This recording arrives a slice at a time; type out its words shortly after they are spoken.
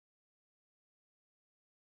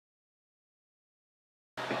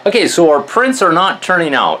Okay, so our prints are not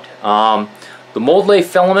turning out. The MoldLay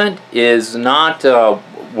filament is not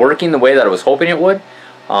working the way that I was hoping it would.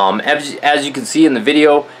 As you can see in the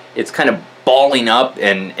video, it's kind of balling up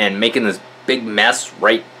and making this big mess,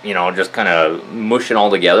 right, you know, just kind of mushing all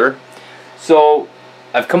together. So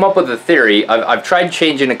I've come up with a theory. I've tried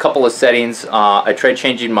changing a couple of settings. I tried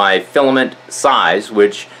changing my filament size,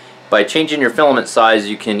 which by changing your filament size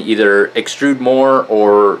you can either extrude more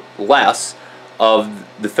or less of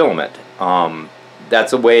the filament.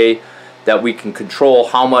 That's a way that we can control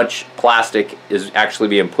how much plastic is actually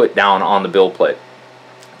being put down on the build plate.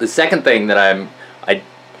 The second thing that I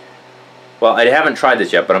haven't tried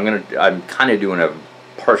this yet, but I'm kind of doing a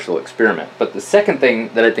partial experiment. But the second thing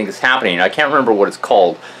that I think is happening, I can't remember what it's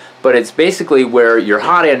called, but it's basically where your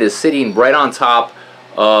hot end is sitting right on top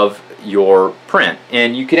of your print,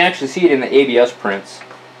 and you can actually see it in the ABS prints.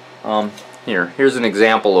 Here's an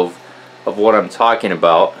example of what I'm talking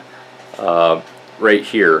about right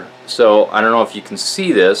here. So I don't know if you can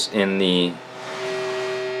see this in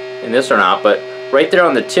this or not, but right there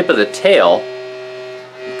on the tip of the tail,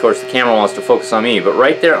 of course the camera wants to focus on me, but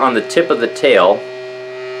right there on the tip of the tail,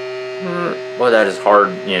 well, that is hard,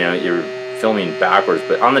 you know, you're filming backwards,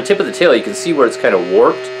 but on the tip of the tail you can see where it's kind of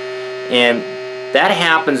warped, and that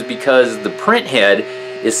happens because the print head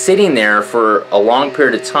is sitting there for a long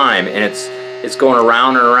period of time, and it's going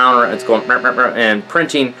around and around, and it's going and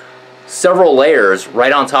printing several layers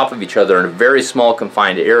right on top of each other in a very small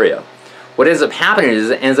confined area. What ends up happening is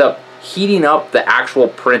it ends up heating up the actual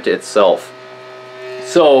print itself.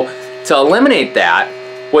 So to eliminate that,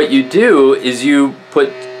 what you do is you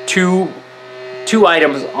put two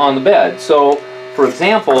items on the bed. So for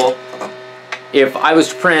example, if I was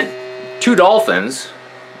to print 2 dolphins,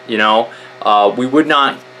 you know, we would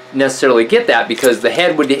not necessarily get that because the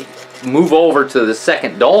head would move over to the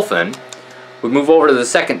second dolphin, would move over to the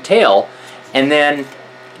second tail, and then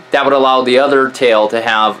that would allow the other tail to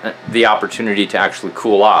have the opportunity to actually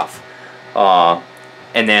cool off,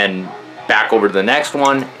 and then back over to the next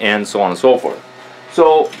one, and so on and so forth.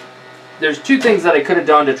 So there's 2 things that I could have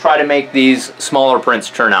done to try to make these smaller prints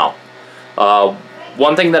turn out.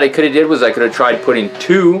 One thing that I could have did was I could have tried putting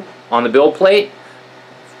 2 on the build plate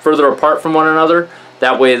further apart from one another.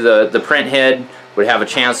 That way the print head would have a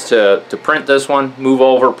chance to print this one, move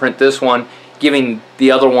over, print this one, giving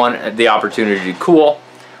the other one the opportunity to cool,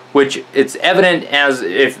 which it's evident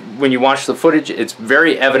when you watch the footage, it's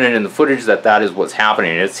very evident in the footage that that is what's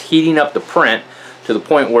happening. It's heating up the print to the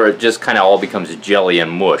point where it just kind of all becomes jelly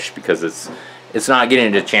and mush because it's not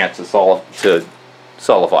getting a chance to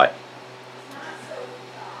solidify.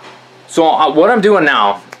 So what I'm doing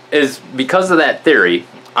now is, because of that theory,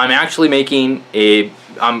 I'm actually making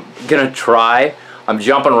I'm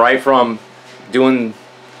jumping right from doing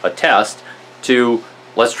a test to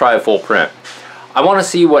let's try a full print. I want to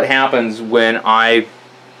see what happens when I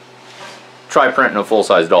try printing a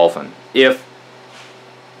full-size dolphin. If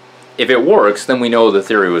it works, then we know the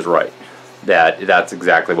theory was right, that's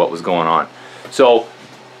exactly what was going on. So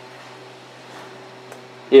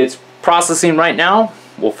it's processing right now.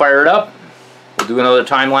 We'll fire it up, we'll do another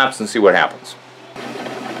time lapse and see what happens.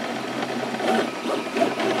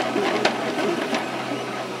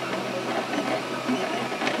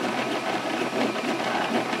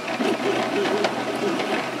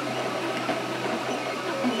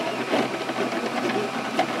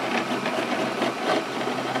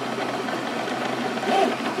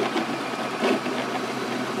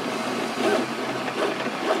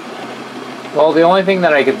 Well, the only thing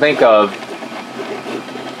that I could think of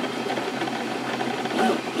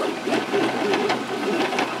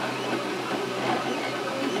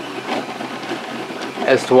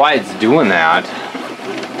as to why it's doing that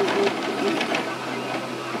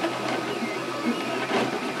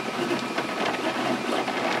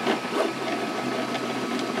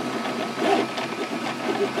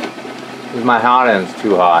is my hot end's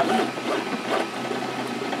too hot.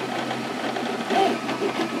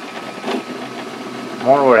 I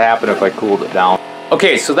wonder what would happen if I cooled it down.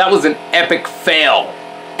 Okay, so that was an epic fail.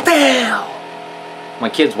 Fail! My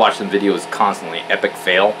kids watch them videos constantly. Epic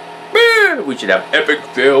fail. We should have epic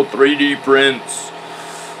fail 3D prints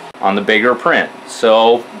on the bigger print.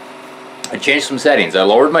 So I changed some settings. I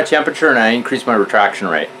lowered my temperature and I increased my retraction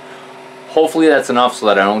rate. Hopefully that's enough so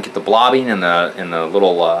that I don't get the blobbing and the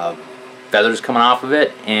little feathers coming off of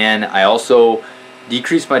it. And I also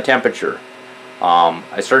decreased my temperature.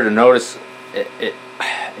 I started to notice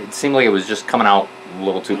it seemed like it was just coming out a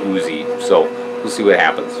little too oozy. So we'll see what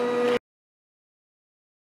happens.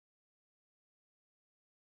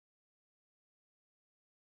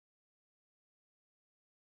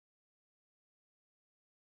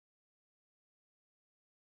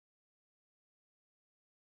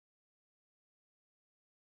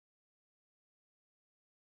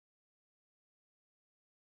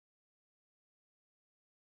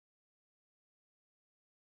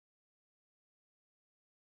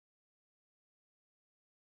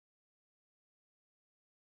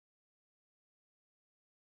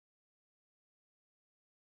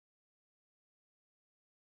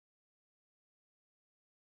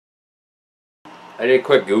 I did a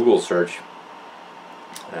quick Google search,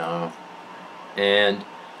 and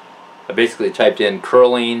I basically typed in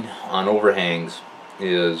curling on overhangs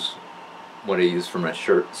is what I use for my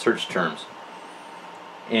search terms.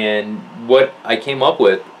 And what I came up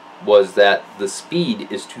with was that the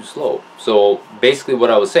speed is too slow. So basically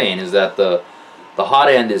what I was saying is that the hot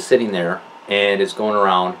end is sitting there and it's going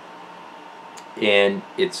around and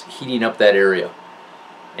it's heating up that area.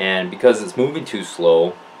 And because it's moving too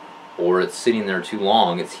slow or it's sitting there too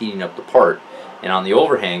long, it's heating up the part. And on the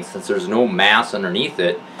overhang, since there's no mass underneath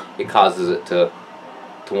it, it causes it to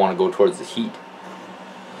want to go towards the heat.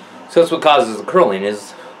 So that's what causes the curling,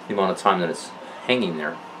 is the amount of time that it's hanging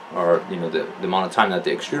there, or the amount of time that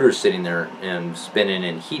the extruder is sitting there and spinning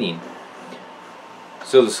and heating.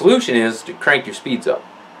 So the solution is to crank your speeds up.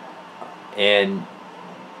 And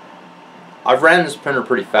I've ran this printer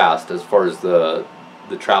pretty fast as far as the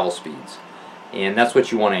travel speeds, and that's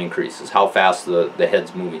what you want to increase, is how fast the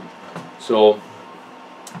head's moving. So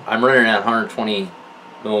I'm running at 120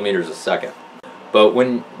 millimeters a second. But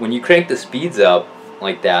when you crank the speeds up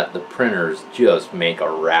like that, the printers just make a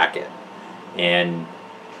racket. And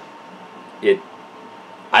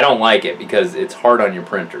I don't like it because it's hard on your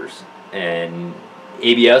printers. And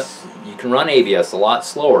ABS, you can run ABS a lot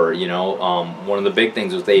slower. One of the big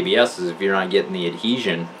things with ABS is if you're not getting the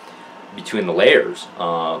adhesion between the layers,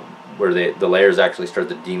 where the layers actually start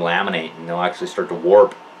to delaminate and they'll actually start to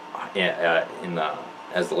warp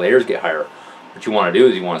as the layers get higher. What you want to do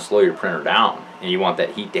is you want to slow your printer down, and you want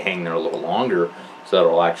that heat to hang there a little longer, so that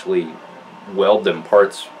it'll actually weld the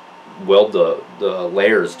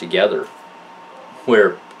layers together.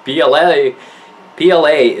 Where PLA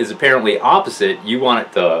is apparently opposite. You want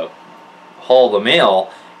it to haul the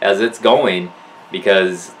mail as it's going,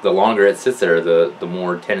 because the longer it sits there, the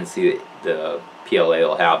more tendency the PLA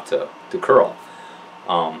will have to curl.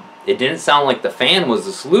 It didn't sound like the fan was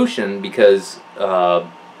the solution, because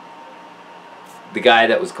the guy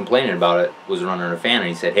that was complaining about it was running a fan, and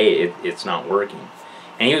he said, hey, it's not working.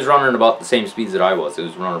 And he was running about the same speeds that I was. It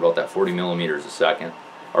was running about that 40 millimeters a second,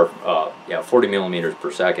 or 40 millimeters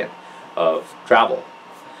per second of travel.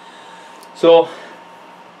 So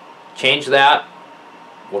change that.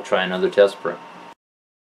 We'll try another test print.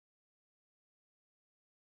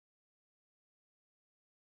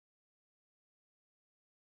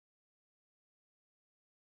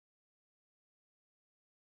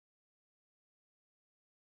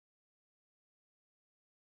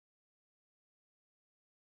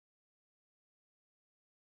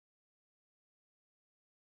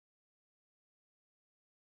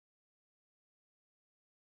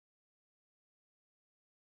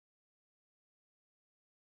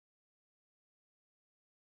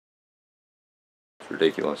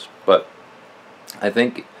 Ridiculous, but I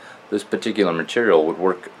think this particular material would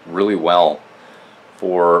work really well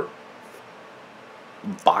for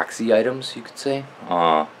boxy items, you could say.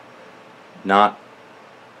 Not,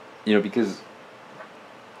 because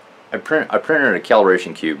I printed a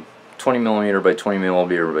calibration cube, 20 millimeter by 20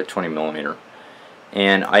 millimeter by 20 millimeter,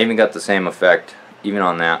 and I even got the same effect even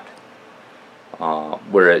on that,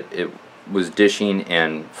 where it was dishing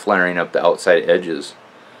and flaring up the outside edges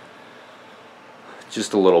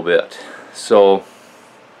just a little bit. So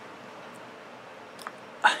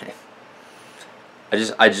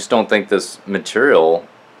I just don't think this material,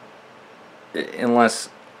 unless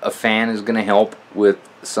a fan is going to help with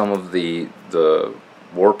some of the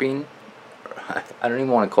warping. I don't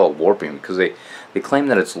even want to call it warping, because they claim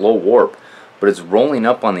that it's low warp, but it's rolling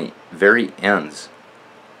up on the very ends,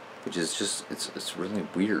 which is just, it's really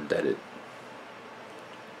weird that it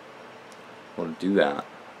will do that.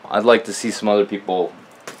 I'd like to see some other people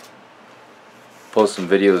post some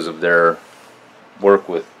videos of their work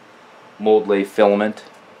with MoldLay Filament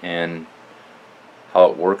and how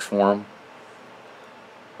it works for them,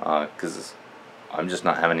 because I'm just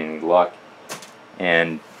not having any luck.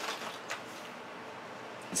 And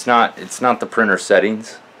it's not the printer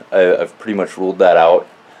settings. I've pretty much ruled that out.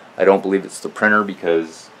 I don't believe it's the printer,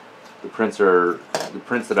 because the prints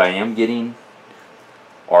that I am getting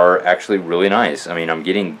are actually really nice. I mean, I'm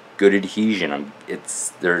getting good adhesion.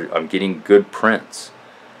 I'm getting good prints,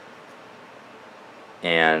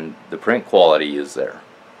 and the print quality is there.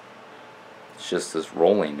 It's just this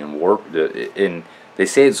rolling and warp. And they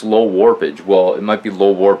say it's low warpage. Well, it might be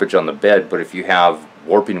low warpage on the bed, but if you have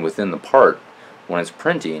warping within the part when it's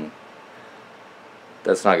printing,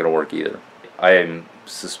 that's not going to work either. I am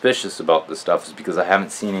suspicious about this stuff is because I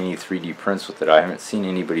haven't seen any 3D prints with it. I haven't seen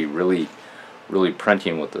anybody really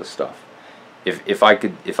printing with this stuff. If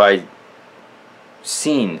I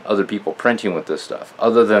seen other people printing with this stuff,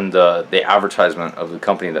 other than the advertisement of the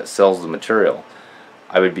company that sells the material,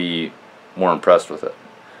 I would be more impressed with it.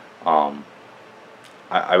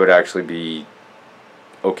 I would actually be,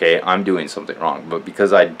 okay, I'm doing something wrong. But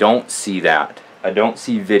because I don't see that, I don't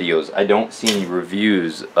see videos, I don't see any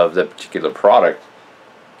reviews of the particular product,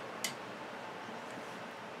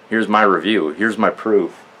 here's my review, here's my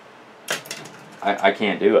proof. I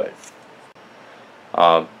can't do it.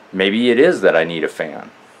 Maybe it is that I need a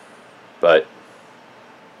fan, but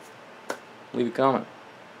leave a comment.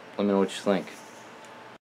 Let me know what you think.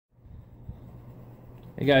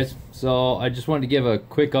 Hey guys, so I just wanted to give a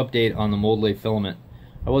quick update on the MoldLay Filament.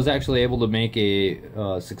 I was actually able to make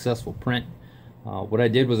a successful print. What I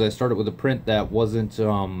did was I started with a print that wasn't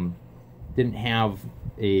didn't have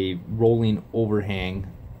a rolling overhang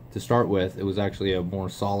to start with. It was actually a more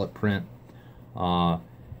solid print, and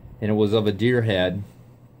it was of a deer head.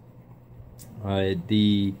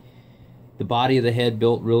 The body of the head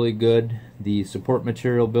built really good, the support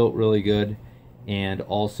material built really good, and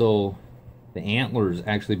also the antlers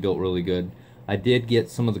actually built really good. I did get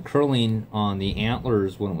some of the curling on the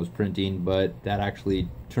antlers when it was printing, but that actually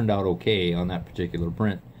turned out okay on that particular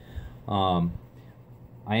print. I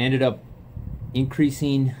ended up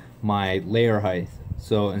increasing my layer height.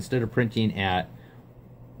 So instead of printing at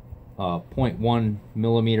 0.1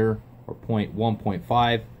 millimeter or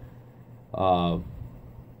 1.5,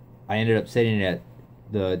 I ended up setting it at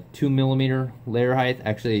the 2 millimeter layer height.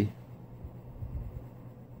 Actually,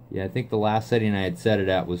 yeah, I think the last setting I had set it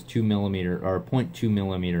at was 2 millimeter, or 0.2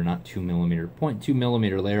 millimeter, not 2 millimeter, 0.2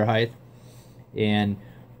 millimeter layer height. And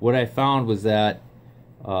what I found was that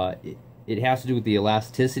it has to do with the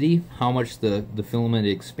elasticity, how much the filament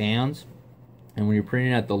expands. And when you're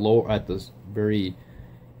printing at the low, at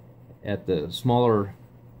the smaller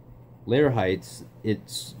layer heights,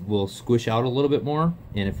 it will squish out a little bit more,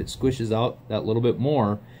 and if it squishes out that little bit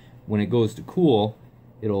more, when it goes to cool,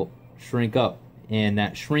 it'll shrink up, and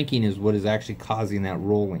that shrinking is what is actually causing that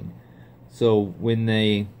rolling. So when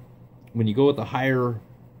you go with the higher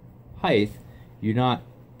height, you're not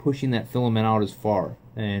pushing that filament out as far,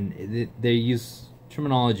 and they use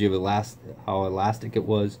terminology of how elastic it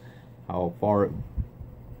was, how far it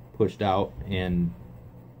pushed out, and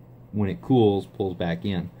when it cools, pulls back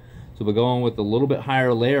in. So by going with a little bit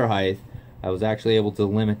higher layer height, I was actually able to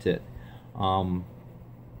limit it.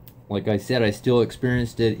 Like I said, I still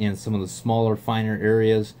experienced it in some of the smaller, finer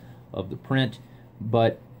areas of the print,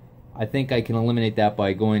 but I think I can eliminate that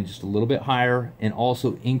by going just a little bit higher and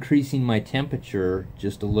also increasing my temperature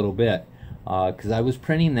just a little bit, because I was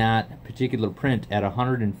printing that particular print at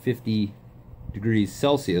 150 degrees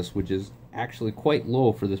Celsius, which is actually quite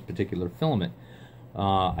low for this particular filament.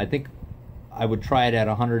 I think I would try it at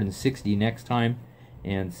 160 next time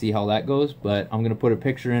and see how that goes, but I'm going to put a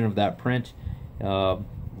picture in of that print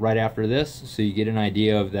right after this, so you get an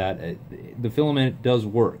idea of that. The filament does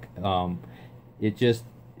work. It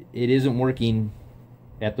isn't working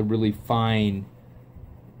at the really fine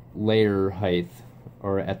layer height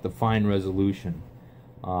or at the fine resolution,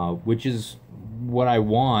 which is what I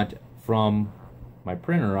want from my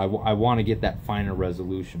printer. I want to get that finer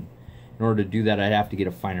resolution. In order to do that, I'd have to get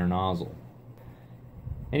a finer nozzle.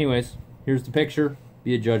 Anyways, here's the picture.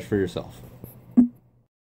 Be a judge for yourself.